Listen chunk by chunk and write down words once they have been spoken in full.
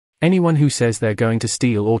Anyone who says they're going to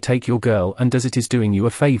steal or take your girl and does it is doing you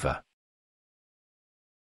a favor.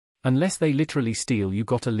 Unless they literally steal, you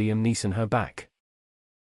gotta Liam Neeson her back.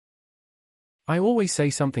 I always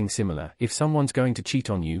say something similar: if someone's going to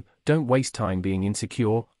cheat on you, don't waste time being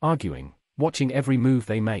insecure, arguing, watching every move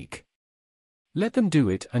they make. Let them do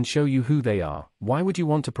it and show you who they are. Why would you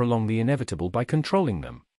want to prolong the inevitable by controlling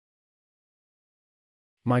them?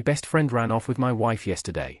 My best friend ran off with my wife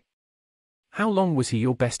yesterday. How long was he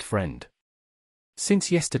your best friend?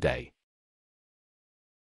 Since yesterday.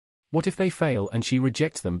 What if they fail and she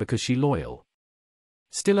rejects them because she's loyal?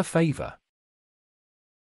 Still a favor.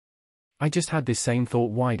 I just had this same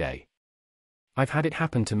thought. Why day? I've had it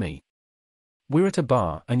happen to me. We're at a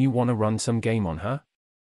bar and you wanna run some game on her?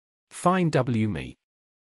 Fine, me.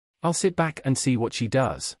 I'll sit back and see what she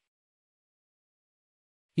does.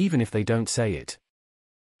 Even if they don't say it.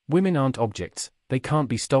 Women aren't objects, they can't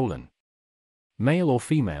be stolen. Male or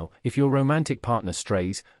female, if your romantic partner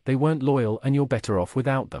strays, they weren't loyal and you're better off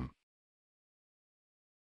without them.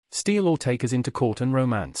 Steal or take us into court and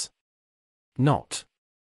romance. Not.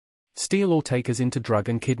 Steal or take us into drug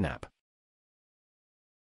and kidnap.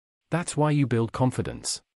 That's why you build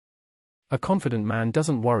confidence. A confident man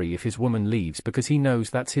doesn't worry if his woman leaves because he knows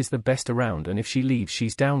that's the best around, and if she leaves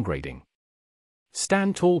she's downgrading.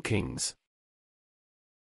 Stand tall, kings.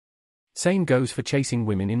 Same goes for chasing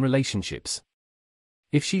women in relationships.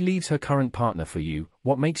 If she leaves her current partner for you,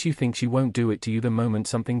 what makes you think she won't do it to you the moment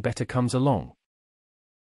something better comes along?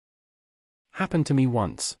 Happened to me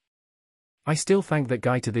once. I still thank that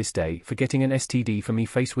guy to this day for getting an STD for me,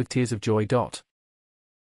 face with tears of joy.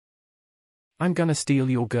 I'm gonna steal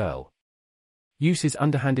your girl. Use his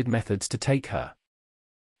underhanded methods to take her.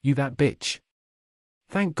 You that bitch.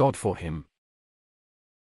 Thank God for him.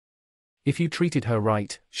 If you treated her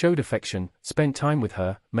right, showed affection, spent time with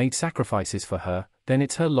her, made sacrifices for her, then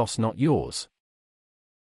it's her loss, not yours.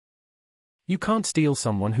 You can't steal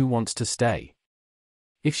someone who wants to stay.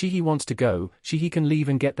 If he wants to go, he can leave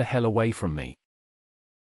and get the hell away from me.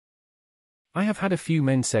 I have had a few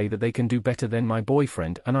men say that they can do better than my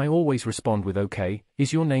boyfriend, and I always respond with, okay,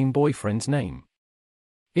 is your name boyfriend's name?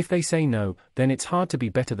 If they say no, then it's hard to be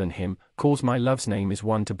better than him, cause my love's name is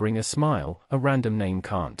one to bring a smile, a random name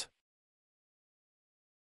can't.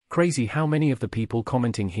 Crazy how many of the people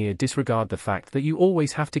commenting here disregard the fact that you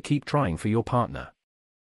always have to keep trying for your partner.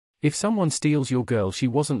 If someone steals your girl, she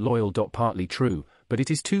wasn't loyal. Partly true, but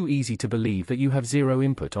it is too easy to believe that you have zero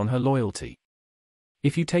input on her loyalty.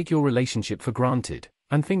 If you take your relationship for granted,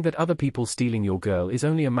 and think that other people stealing your girl is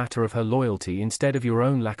only a matter of her loyalty instead of your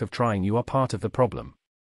own lack of trying, you are part of the problem.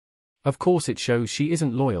 Of course it shows she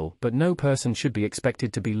isn't loyal, but no person should be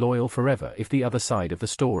expected to be loyal forever if the other side of the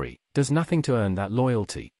story does nothing to earn that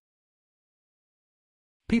loyalty.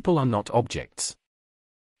 People are not objects.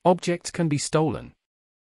 Objects can be stolen.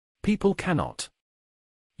 People cannot.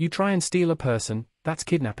 You try and steal a person, that's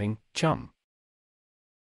kidnapping, chum.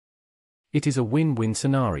 It is a win-win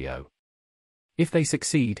scenario. If they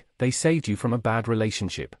succeed, they saved you from a bad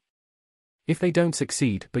relationship. If they don't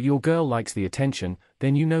succeed but your girl likes the attention,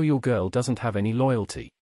 then you know your girl doesn't have any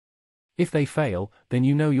loyalty. If they fail, then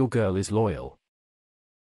you know your girl is loyal.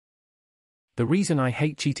 The reason I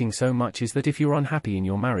hate cheating so much is that if you're unhappy in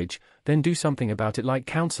your marriage, then do something about it, like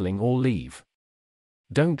counseling or leave.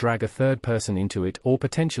 Don't drag a third person into it, or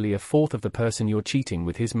potentially a fourth of the person you're cheating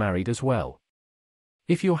with is married as well.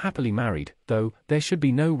 If you're happily married, though, there should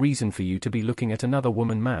be no reason for you to be looking at another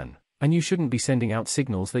woman, man, and you shouldn't be sending out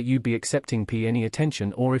signals that you'd be accepting any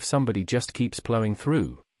attention, or if somebody just keeps plowing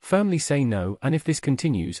through, firmly say no, and if this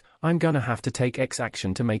continues, I'm gonna have to take X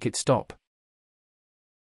action to make it stop.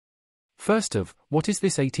 First of, what is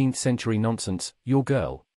this 18th century nonsense, your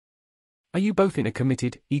girl? Are you both in a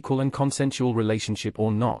committed, equal and consensual relationship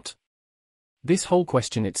or not? This whole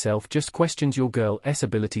question itself just questions your girl's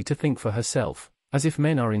ability to think for herself, as if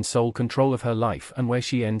men are in sole control of her life and where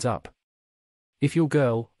she ends up. If your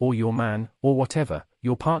girl, or your man, or whatever,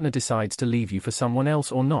 your partner decides to leave you for someone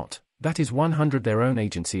else or not, that is 100% their own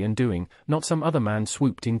agency and doing, not some other man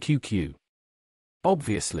swooped in QQ.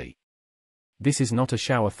 Obviously. This is not a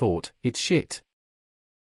shower thought, it's shit.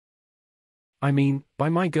 I mean, by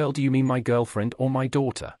my girl do you mean my girlfriend or my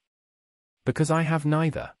daughter? Because I have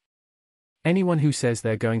neither. Anyone who says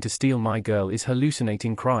they're going to steal my girl is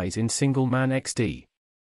hallucinating, cries in Single Man XD.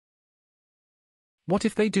 What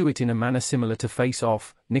if they do it in a manner similar to Face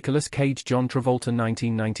Off, Nicolas Cage, John Travolta,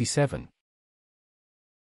 1997?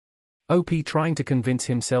 OP trying to convince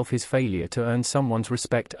himself his failure to earn someone's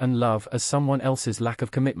respect and love as someone else's lack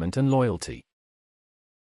of commitment and loyalty.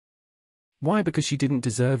 Why? Because she didn't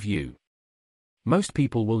deserve you. Most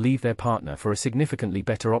people will leave their partner for a significantly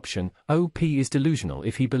better option. OP is delusional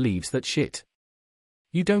if he believes that shit.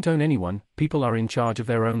 You don't own anyone, people are in charge of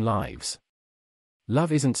their own lives.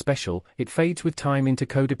 Love isn't special, it fades with time into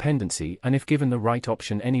codependency, and if given the right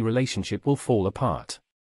option any relationship will fall apart.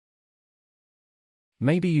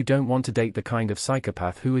 Maybe you don't want to date the kind of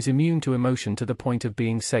psychopath who is immune to emotion to the point of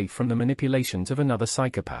being safe from the manipulations of another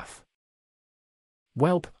psychopath.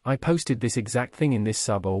 Welp, I posted this exact thing in this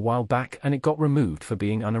sub a while back and it got removed for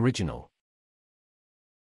being unoriginal.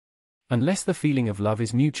 Unless the feeling of love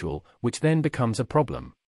is mutual, which then becomes a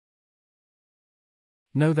problem.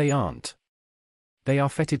 No, they aren't. They are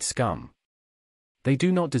fetid scum. They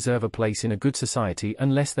do not deserve a place in a good society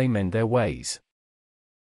unless they mend their ways.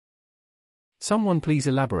 Someone please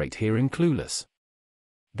elaborate here, I'm clueless.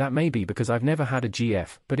 That may be because I've never had a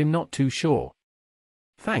GF, but I'm not too sure.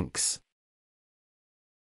 Thanks.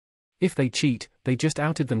 If they cheat, they just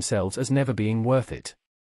outed themselves as never being worth it.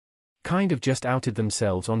 Kind of just outed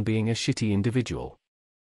themselves on being a shitty individual.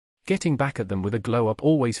 Getting back at them with a glow-up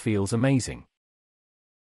always feels amazing.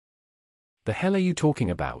 The hell are you talking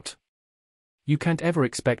about? You can't ever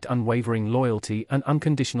expect unwavering loyalty and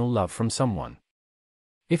unconditional love from someone.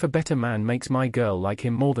 If a better man makes my girl like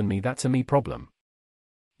him more than me, that's a me problem.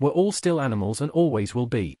 We're all still animals and always will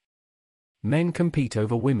be. Men compete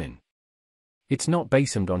over women. It's not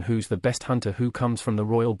based on who's the best hunter who comes from the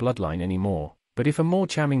royal bloodline anymore, but if a more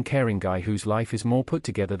charming caring guy whose life is more put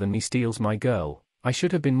together than me steals my girl, I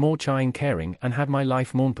should have been more charming caring and had my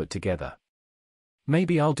life more put together.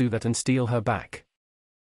 Maybe I'll do that and steal her back.